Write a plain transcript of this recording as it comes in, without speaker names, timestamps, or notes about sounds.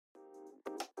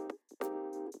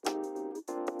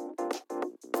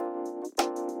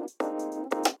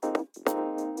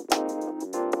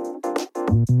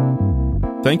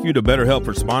Thank you to BetterHelp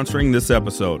for sponsoring this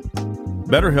episode.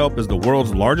 BetterHelp is the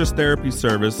world's largest therapy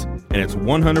service, and it's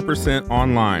 100%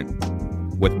 online.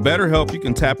 With BetterHelp, you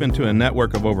can tap into a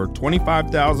network of over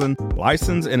 25,000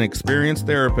 licensed and experienced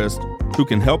therapists who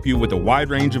can help you with a wide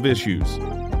range of issues.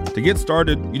 To get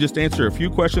started, you just answer a few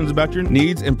questions about your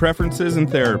needs and preferences in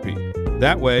therapy.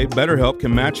 That way, BetterHelp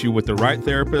can match you with the right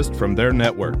therapist from their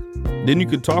network. Then you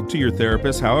can talk to your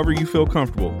therapist however you feel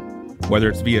comfortable, whether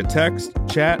it's via text,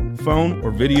 chat, phone,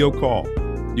 or video call.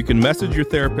 You can message your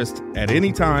therapist at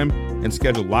any time and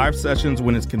schedule live sessions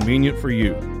when it's convenient for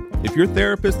you. If your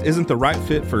therapist isn't the right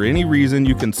fit for any reason,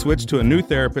 you can switch to a new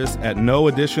therapist at no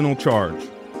additional charge.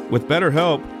 With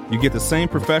BetterHelp, you get the same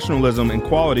professionalism and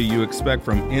quality you expect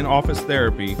from in-office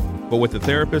therapy, but with a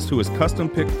therapist who is custom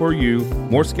picked for you,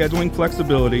 more scheduling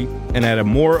flexibility, and at a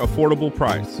more affordable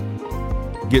price.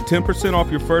 Get 10% off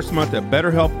your first month at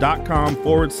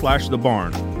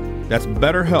BetterHelp.com/thebarn. That's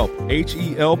BetterHelp,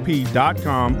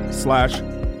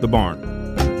 HELP.com/thebarn.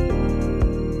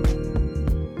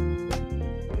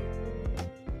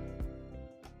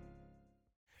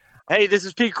 Hey, this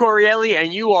is Pete Correale,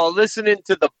 and you are listening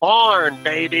to The Barn,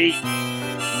 baby.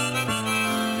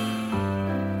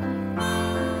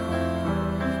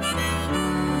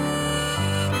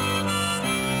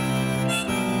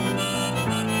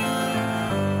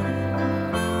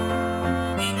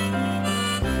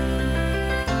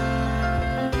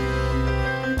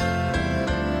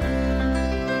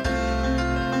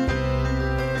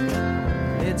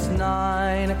 It's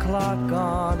 9 o'clock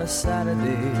on a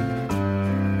Saturday.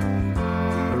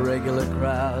 Regular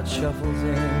crowd shuffles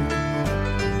in.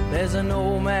 There's an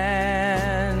old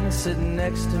man sitting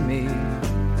next to me,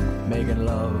 making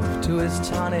love to his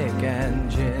tonic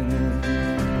and gin.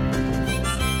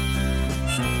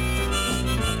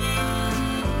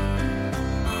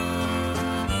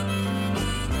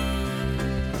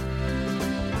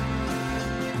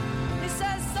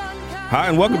 Hi,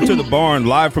 and welcome to The Barn,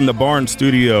 live from the Barn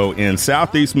studio in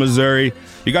Southeast Missouri.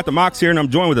 You got the Mox here, and I'm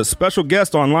joined with a special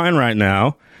guest online right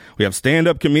now. We have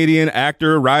stand-up comedian,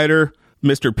 actor, writer,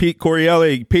 Mr. Pete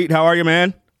Correale. Pete, how are you,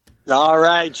 man? All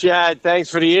right, Chad. Thanks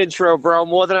for the intro, bro.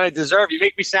 More than I deserve. You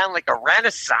make me sound like a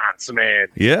Renaissance man.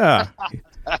 Yeah.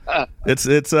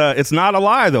 It's not a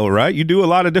lie, though, right? You do a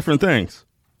lot of different things.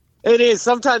 It is.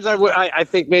 Sometimes I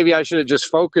think maybe I should have just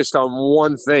focused on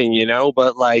one thing, you know,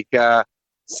 but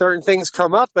certain things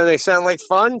come up and they sound like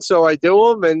fun, so I do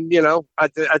them, and, you know,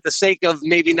 at the sake of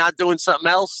maybe not doing something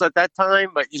else at that time,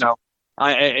 but, you know,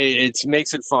 it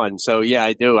makes it fun. So, yeah,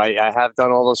 I do. I have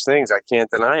done all those things. I can't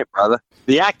deny it, brother.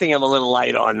 The acting I'm a little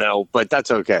light on, though, but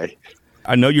that's okay.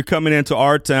 I know you're coming into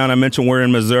our town. I mentioned we're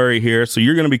in Missouri here, so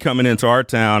you're going to be coming into our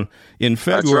town in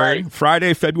February. Right.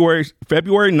 Friday, February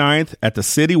 9th at the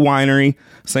City Winery.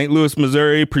 St. Louis,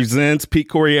 Missouri presents Pete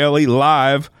Correale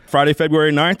live Friday,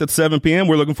 February 9th at 7 p.m.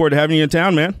 We're looking forward to having you in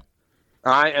town, man.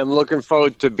 I am looking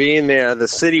forward to being there. The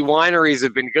City Wineries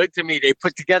have been good to me. They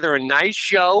put together a nice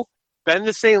show. Been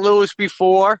to St. Louis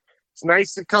before. It's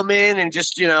nice to come in and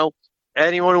just, you know,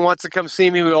 anyone who wants to come see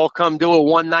me, we all come do it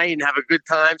one night and have a good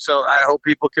time. So I hope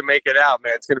people can make it out,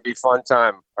 man. It's going to be a fun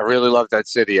time. I really love that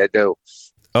city. I do.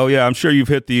 Oh, yeah. I'm sure you've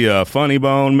hit the Funny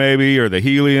Bone maybe, or the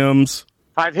Heliums.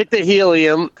 I've hit the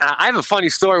Helium. I have a funny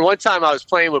story. One time I was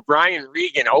playing with Brian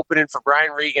Regan, opening for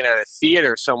Brian Regan at a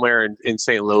theater somewhere in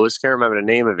St. Louis. Can't remember the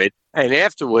name of it. And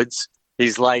afterwards,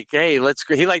 he's like, hey, he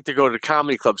liked to go to the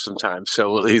comedy club sometimes.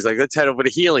 So he's like, let's head over to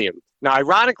Helium. Now,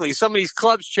 ironically, some of these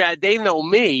clubs, Chad, they know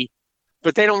me,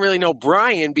 but they don't really know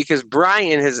Brian, because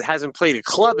Brian hasn't played a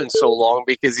club in so long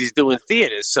because he's doing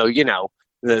theaters. So, you know,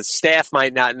 the staff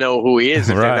might not know who he is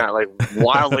if They're not like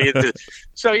wildly into.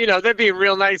 So, you know, they're being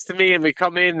real nice to me, and we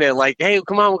come in, they're like, hey,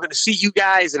 come on, we're going to see you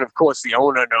guys. And of course, the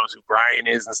owner knows who Brian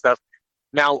is and stuff.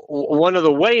 Now, one of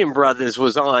the Wayans brothers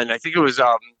was on, I think it was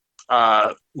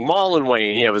Marlon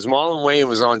Wayans. Yeah, it was Marlon Wayans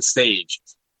was on stage,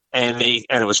 and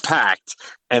it was packed.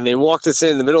 And they walked us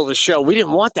in the middle of the show. We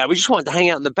didn't want that. We just wanted to hang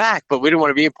out in the back, but we didn't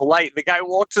want to be impolite. The guy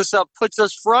walks us up, puts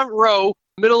us front row,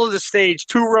 middle of the stage,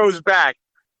 2 rows back.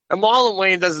 And Marlon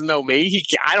Wayans doesn't know me.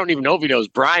 I don't even know if he knows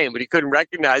Brian, but he couldn't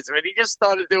recognize him. And he just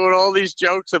started doing all these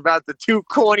jokes about the 2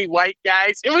 corny white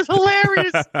guys. It was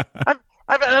hilarious.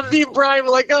 I'm being Brian,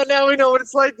 we're like, oh, now we know what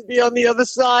it's like to be on the other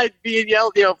side, being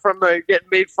yelled, you know, from getting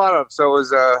made fun of. So it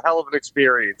was a hell of an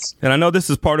experience. And I know this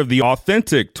is part of the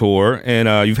Authentic Tour,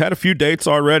 and you've had a few dates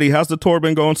already. How's the tour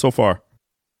been going so far?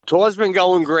 Tour's been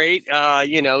going great.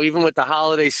 You know, even with the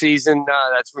holiday season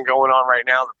that's been going on right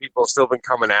now, the people have still been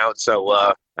coming out.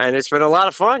 So, and it's been a lot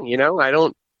of fun. You know, I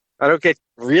don't get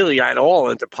really at all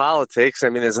into politics. I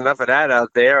mean, there's enough of that out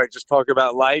there. I just talk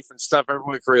about life and stuff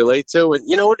everyone can relate to. And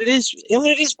you know what it is? You know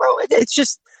what it is, bro? It's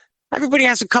just everybody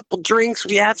has a couple drinks.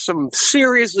 We have some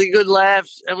seriously good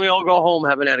laughs, and we all go home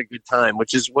having had a good time,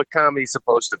 which is what comedy's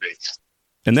supposed to be.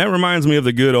 And that reminds me of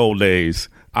the good old days.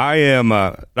 I am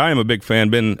a big fan,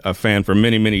 been a fan for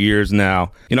many, many years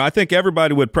now. You know, I think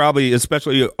everybody would probably,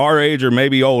 especially our age or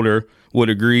maybe older, would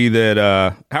agree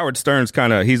that Howard Stern's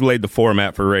he's laid the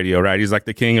format for radio, right? He's like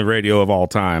the king of radio of all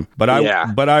time. But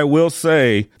I will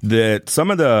say that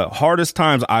some of the hardest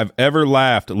times I've ever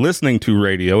laughed listening to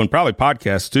radio, and probably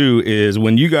podcasts too, is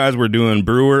when you guys were doing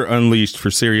Brewer Unleashed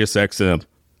for Sirius XM.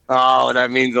 Oh,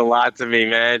 that means a lot to me,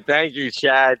 man. Thank you,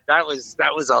 Chad. That was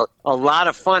a lot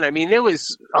of fun. I mean, there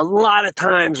was a lot of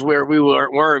times where we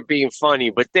weren't being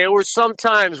funny, but there were some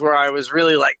times where I was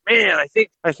really like, man,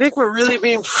 I think we're really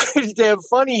being pretty damn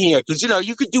funny here, because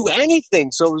you could do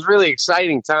anything. So it was really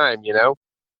exciting time,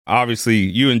 Obviously,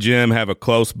 you and Jim have a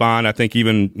close bond. I think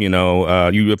even,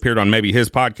 you appeared on maybe his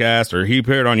podcast, or he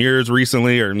appeared on yours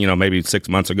recently, or, maybe 6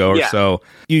 months ago or so.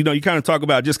 You kind of talk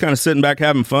about just kind of sitting back,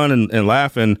 having fun and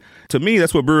laughing. To me,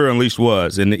 that's what Brewer Unleashed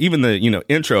was. And even the,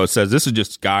 intro, it says this is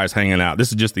just guys hanging out. This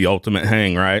is just the ultimate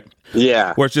hang, right?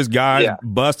 Yeah. Where it's just guys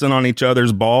busting on each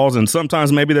other's balls. And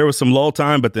sometimes maybe there was some lull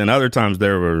time, but then other times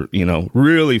there were,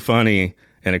 really funny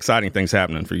and exciting things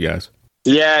happening for you guys.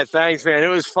 Yeah, thanks, man. It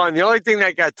was fun. The only thing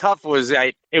that got tough was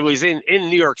it was in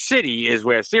New York City is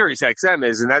where Sirius XM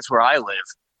is, and that's where I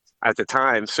lived at the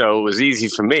time, so it was easy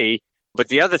for me. But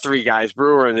the other three guys,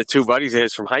 Brewer and the two buddies of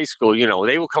his from high school,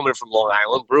 they were coming in from Long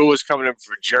Island. Brewer was coming in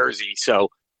from Jersey. So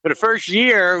for the first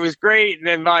year, it was great. And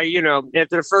then by,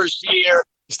 after the first year,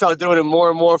 you started doing it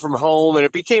more and more from home, and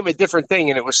it became a different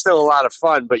thing, and it was still a lot of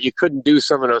fun, but you couldn't do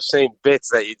some of those same bits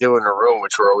that you do in the room,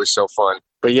 which were always so fun.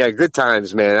 But yeah, good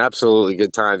times, man. Absolutely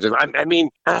good times. I mean,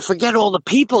 I forget all the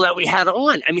people that we had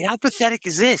on. I mean, how pathetic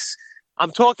is this? I'm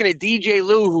talking to DJ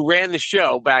Lou, who ran the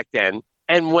show back then.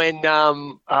 And when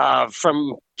from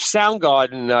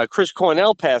Soundgarden, Chris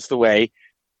Cornell passed away,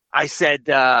 I said,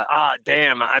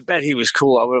 damn, I bet he was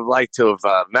cool. I would have liked to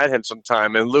have met him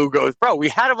sometime. And Lou goes, bro, we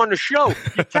had him on the show.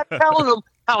 You kept telling him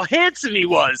how handsome he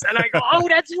was. And I go, oh,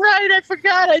 that's right. I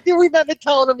forgot. I do remember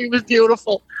telling him he was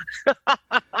beautiful.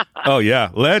 Oh, yeah.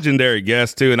 Legendary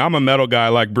guest, too. And I'm a metal guy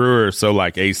like Brewer, so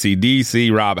like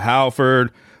AC/DC, Rob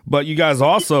Halford. But you guys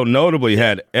also notably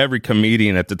had every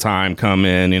comedian at the time come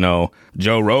in,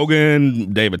 Joe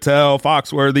Rogan, Dave Attell,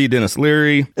 Foxworthy, Dennis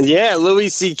Leary. Yeah, Louis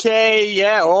C.K.,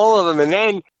 yeah, all of them.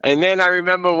 And then I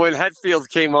remember when Hetfield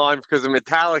came on because of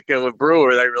Metallica with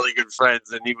Brewer, they're really good friends,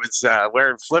 and he was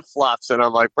wearing flip-flops, and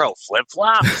I'm like, bro,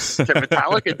 flip-flops? Can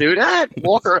Metallica do that?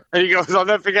 Walker. And he goes, I'll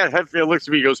never forget, Hetfield looks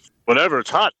at me, he goes, whatever, it's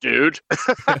hot, dude.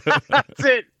 That's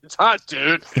it. It's hot,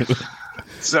 dude.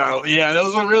 So, yeah,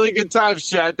 those were really good times,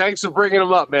 Chad. Thanks for bringing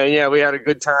them up, man. Yeah, we had a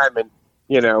good time, and,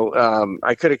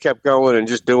 I could have kept going and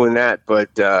just doing that, but,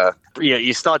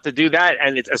 you start to do that,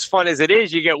 and it's as fun as it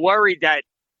is, you get worried that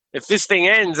if this thing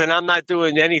ends and I'm not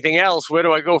doing anything else, where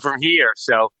do I go from here?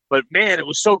 So, but, man, it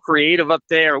was so creative up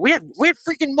there. We had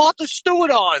freaking Martha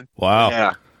Stewart on. Wow.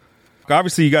 Yeah.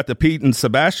 Obviously, you got the Pete and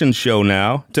Sebastian show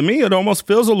now. To me, it almost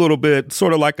feels a little bit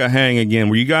sort of like a hang again,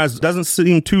 where you guys doesn't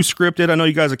seem too scripted. I know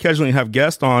you guys occasionally have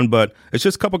guests on, but it's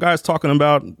just a couple guys talking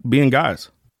about being guys.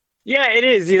 Yeah, it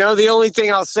is. The only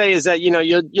thing I'll say is that,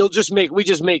 we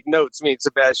just make notes, me and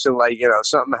Sebastian, like,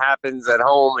 something happens at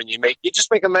home and you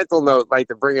just make a mental note, like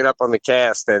to bring it up on the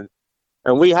cast. And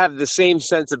we have the same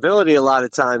sensibility a lot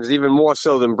of times, even more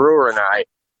so than Brewer and I.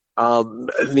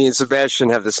 Me and Sebastian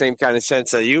have the same kind of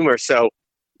sense of humor. So,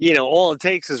 all it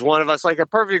takes is one of us. Like a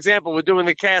perfect example, we're doing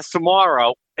the cast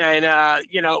tomorrow. And,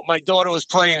 my daughter was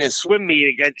playing in swim meet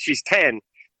again. She's 10.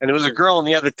 And there was a girl on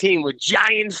the other team with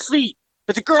giant feet.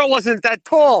 But the girl wasn't that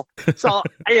tall. So,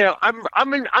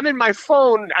 I'm in my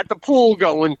phone at the pool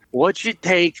going, what's your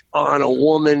take on a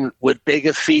woman with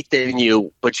bigger feet than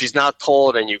you, but she's not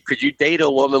taller than you? Could you date a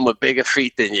woman with bigger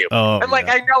feet than you?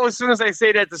 I know as soon as I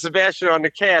say that to Sebastian on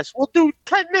the cast, we'll do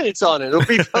 10 minutes on it. It'll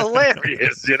be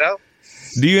hilarious,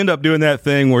 Do you end up doing that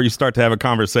thing where you start to have a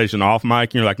conversation off mic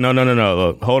and you're like,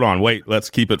 no, hold on, wait, let's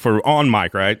keep it for on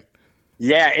mic, right?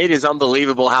 Yeah, it is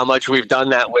unbelievable how much we've done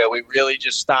that, where we really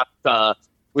just stopped.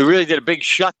 We really did a big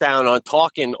shutdown on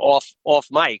talking off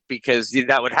mic, because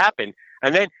that would happen.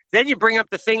 And then you bring up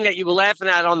the thing that you were laughing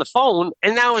at on the phone,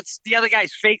 and now it's the other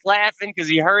guy's fake laughing because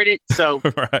he heard it. So,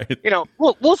 right.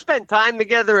 We'll spend time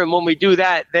together, and when we do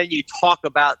that, then you talk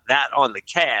about that on the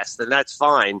cast, and that's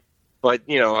fine. But,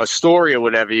 a story or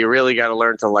whatever, you really got to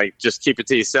learn to, just keep it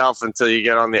to yourself until you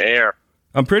get on the air.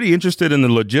 I'm pretty interested in the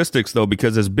logistics, though,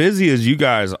 because as busy as you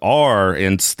guys are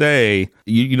and stay,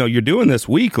 you know, you're doing this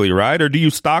weekly, right? Or do you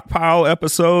stockpile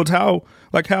episodes?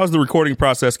 How's the recording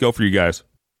process go for you guys?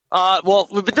 Well,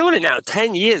 we've been doing it now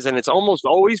 10 years, and it's almost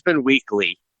always been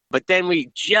weekly. But then we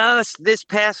just this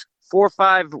past 4 or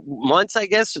 5 months, I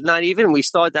guess, not even, we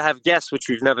started to have guests, which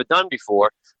we've never done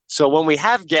before. So when we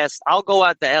have guests, I'll go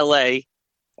out to L.A.,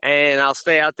 and I'll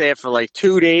stay out there for like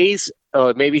 2 days.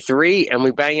 Or maybe 3, and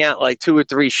we bang out like 2 or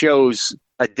 3 shows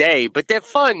a day. But they're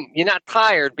fun. You're not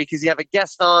tired because you have a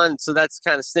guest on, so that's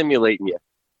kind of stimulating you.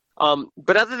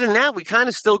 But other than that, we kind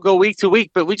of still go week to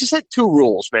week. But we just had 2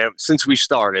 rules, man, since we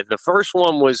started. The first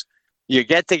one was you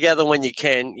get together when you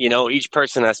can. You know, each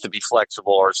person has to be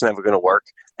flexible or it's never going to work.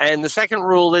 And the second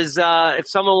rule is if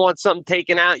someone wants something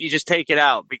taken out, you just take it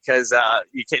out because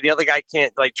the other guy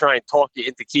can't like try and talk you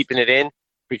into keeping it in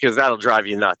because that'll drive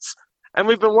you nuts. And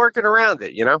we've been working around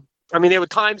it, you know? I mean, there were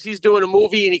times he's doing a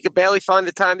movie and he could barely find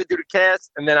the time to do the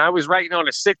cast. And then I was writing on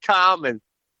a sitcom and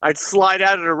I'd slide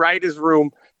out of the writer's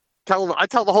room. I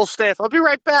tell the whole staff, I'll be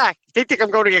right back. They think I'm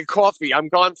going to get coffee. I'm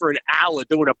gone for an hour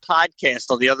doing a podcast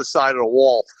on the other side of the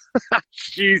wall.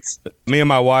 Jeez. Me and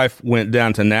my wife went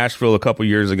down to Nashville a couple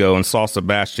years ago and saw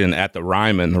Sebastian at the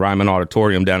Ryman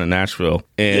Auditorium down in Nashville.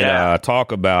 And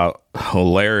talk about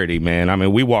hilarity, man. I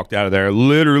mean, we walked out of there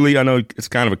literally. I know it's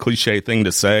kind of a cliche thing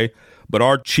to say, but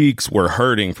our cheeks were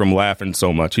hurting from laughing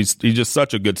so much. He's just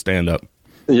such a good stand-up.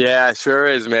 Yeah, sure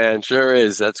is, man. Sure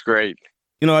is. That's great.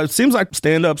 You know, it seems like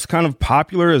stand-up's kind of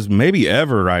popular as maybe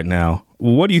ever right now.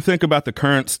 What do you think about the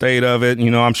current state of it?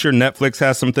 You know, I'm sure Netflix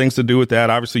has some things to do with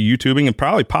that. Obviously, YouTubing and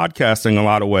probably podcasting in a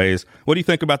lot of ways. What do you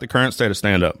think about the current state of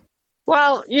stand-up?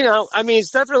 Well, you know, I mean,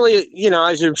 it's definitely, you know,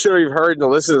 as I'm sure you've heard and the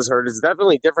listeners heard, it's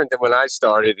definitely different than when I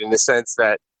started in the sense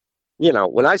that, you know,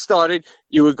 when I started,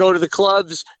 you would go to the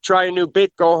clubs, try a new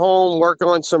bit, go home, work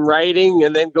on some writing,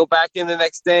 and then go back in the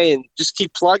next day and just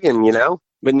keep plugging, you know?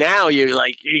 But now you're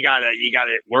like, you gotta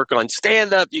work on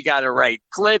stand-up, you gotta write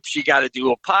clips, you gotta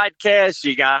do a podcast,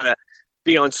 you gotta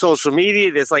be on social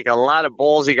media. There's like a lot of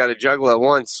balls you gotta juggle at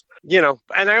once, you know.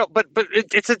 And but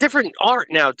it's a different art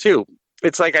now too.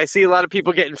 It's like I see a lot of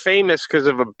people getting famous because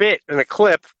of a bit and a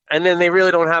clip, and then they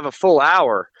really don't have a full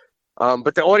hour.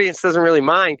 But the audience doesn't really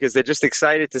mind because they're just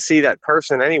excited to see that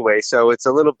person anyway. So it's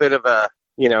a little bit of a,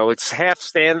 you know, it's half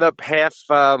stand-up, half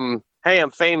hey,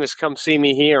 I'm famous, come see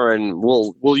me here, and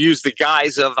we'll use the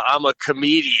guise of I'm a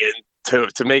comedian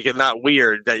to make it not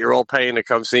weird that you're all paying to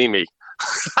come see me.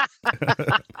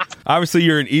 Obviously,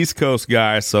 you're an East Coast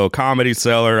guy, so Comedy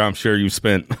Cellar, I'm sure you've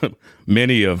spent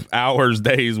many of hours,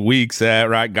 days, weeks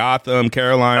at, right? Gotham,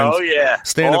 Carolinas. Oh, yeah.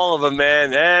 Stand-up. All of them,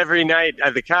 man. Every night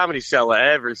at the Comedy Cellar,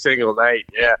 every single night,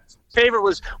 yeah. Favorite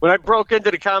was when I broke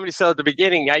into the Comedy Cellar at the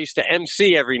beginning, I used to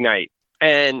MC every night,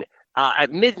 and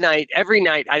at midnight, every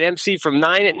night, I'd MC from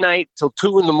 9 at night till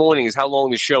 2 in the morning is how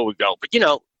long the show would go. But, you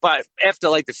know, after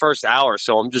like the first hour,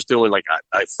 so I'm just doing like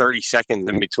a 30 seconds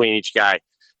in between each guy.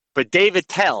 But David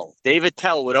Tell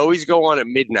would always go on at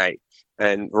midnight.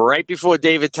 And right before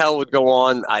David Tell would go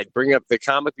on, I'd bring up the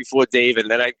comic before Dave,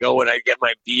 and then I'd go and I'd get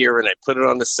my beer and I'd put it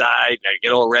on the side and I'd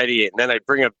get all ready. And then I'd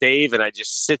bring up Dave and I'd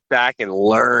just sit back and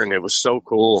learn. It was so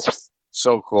cool.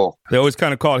 So cool. They always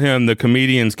kind of called him the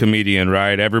comedian's comedian,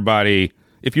 right? Everybody,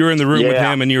 if you were in the room with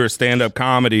him and you were a stand-up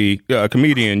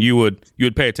comedian, you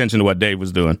would pay attention to what Dave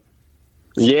was doing.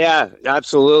 Yeah,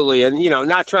 absolutely. And, you know,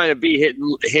 not trying to be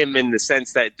him in the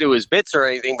sense that do his bits or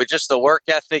anything, but just the work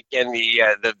ethic and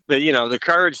the you know, the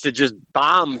courage to just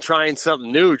bomb trying something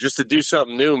new, just to do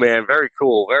something new, man. Very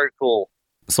cool. Very cool.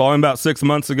 Saw him about 6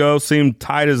 months ago. Seemed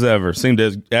tight as ever. Seemed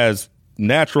as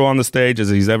natural on the stage as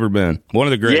he's ever been. One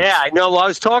of the greats. Yeah, I know. Well, I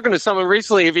was talking to someone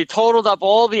recently. If you totaled up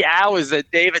all the hours that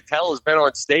David Tell has been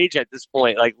on stage at this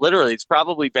point, like literally, it's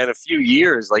probably been a few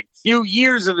years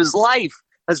of his life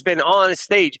has been on a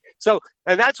stage. So,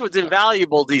 and that's what's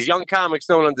invaluable. These young comics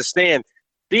don't understand.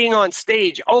 Being on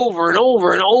stage over and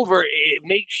over and over, it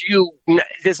makes you,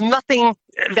 there's nothing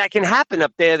that can happen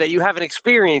up there that you haven't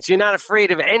experienced. You're not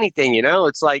afraid of anything, you know?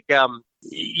 It's like,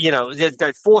 you know,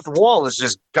 that fourth wall is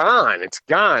just gone. It's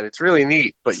gone. It's really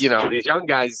neat. But, you know, these young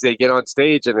guys, they get on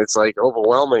stage and it's like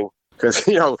overwhelming because,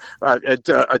 you know,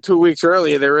 2 weeks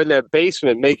earlier, they were in their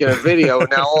basement making a video. And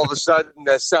now all of a sudden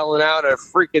they're selling out a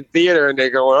freaking theater and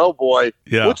they're going, oh boy,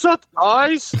 what's up,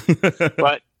 guys?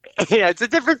 But yeah, it's a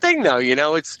different thing though, you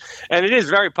know, it is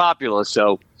very popular.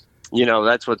 So, you know,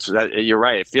 you're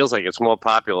right. It feels like it's more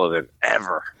popular than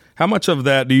ever. How much of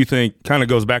that do you think kind of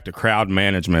goes back to crowd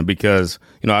management? Because,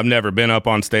 you know, I've never been up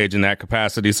on stage in that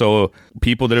capacity. So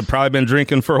people that have probably been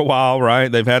drinking for a while,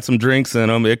 right? They've had some drinks in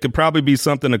them. It could probably be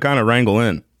something to kind of wrangle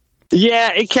in.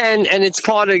 Yeah, it can, and it's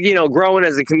part of, growing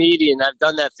as a comedian. I've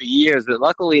done that for years, but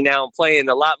luckily now I'm playing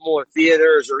a lot more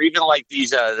theaters or even like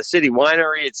these, the City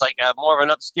Winery. It's like more of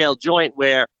an upscale joint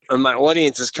where my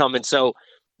audience is coming. So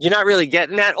you're not really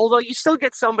getting that, although you still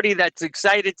get somebody that's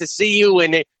excited to see you.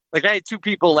 And I had two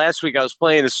people last week. I was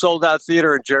playing a sold-out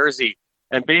theater in Jersey.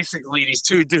 And basically, these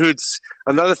two dudes,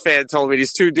 another fan told me,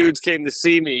 these two dudes came to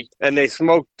see me, and they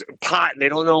smoked pot, and they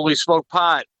don't normally smoke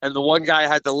pot. And the one guy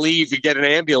had to leave to get an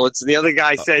ambulance, and the other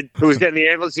guy said, who was getting the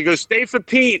ambulance, he goes, "Stay for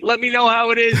Pete. Let me know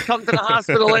how it is. Come to the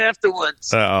hospital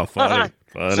afterwards." Oh, funny.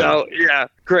 So, yeah,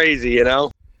 crazy,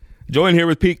 Join here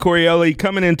with Pete Correale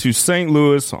coming into St.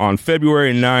 Louis on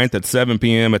February 9th at 7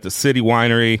 p.m. at the City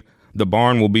Winery. The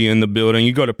Barn will be in the building.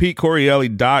 You go to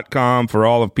PeteCorreale.com for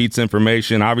all of Pete's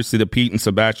information. Obviously, the Pete and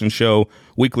Sebastian Show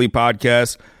weekly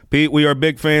podcast. Pete, we are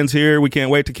big fans here. We can't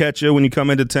wait to catch you when you come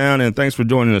into town, and thanks for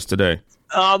joining us today.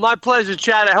 My pleasure,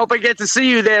 Chad. I hope I get to see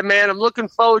you there, man. I'm looking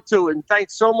forward to it, and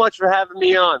thanks so much for having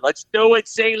me on. Let's do it,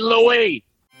 St. Louis.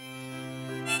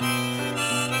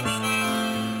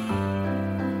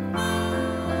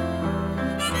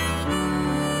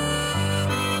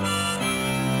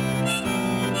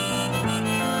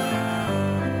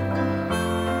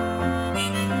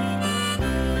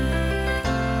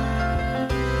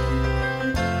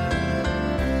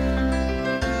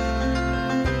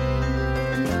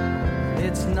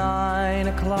 It's 9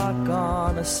 o'clock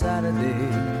on a Saturday.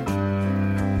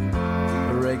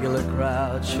 The regular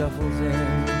crowd shuffles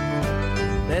in.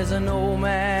 There's an old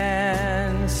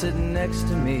man sitting next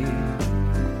to me,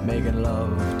 making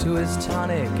love to his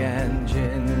tonic and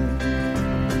gin.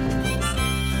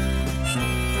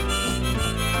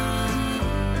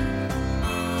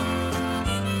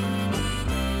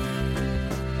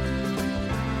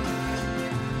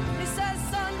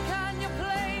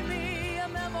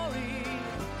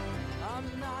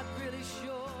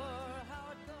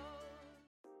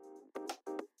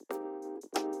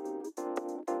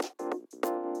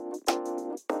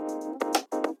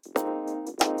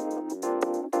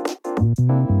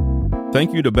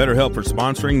 Thank you to BetterHelp for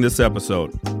sponsoring this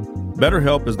episode.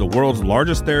 BetterHelp is the world's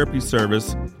largest therapy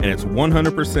service, and it's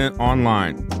 100%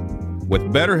 online. With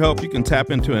BetterHelp, you can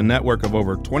tap into a network of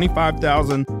over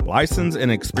 25,000 licensed and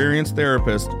experienced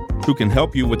therapists who can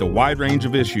help you with a wide range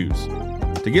of issues.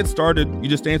 To get started, you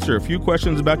just answer a few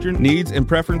questions about your needs and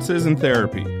preferences in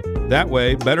therapy. That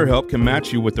way, BetterHelp can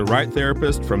match you with the right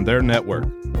therapist from their network.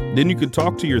 Then you can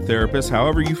talk to your therapist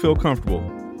however you feel comfortable,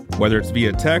 whether it's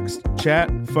via text,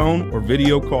 chat, phone, or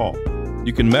video call.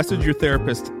 You can message your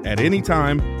therapist at any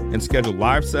time and schedule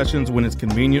live sessions when it's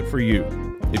convenient for you.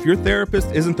 If your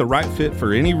therapist isn't the right fit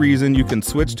for any reason, you can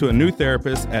switch to a new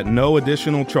therapist at no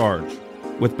additional charge.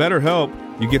 With BetterHelp,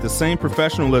 you get the same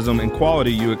professionalism and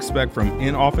quality you expect from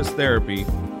in-office therapy,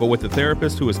 but with a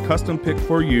therapist who is custom picked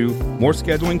for you, more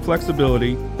scheduling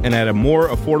flexibility, and at a more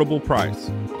affordable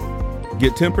price.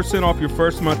 Get 10% off your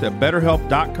first month at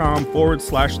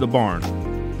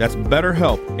BetterHelp.com/thebarn. That's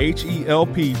BetterHelp,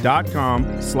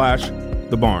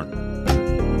 HELP.com/thebarn.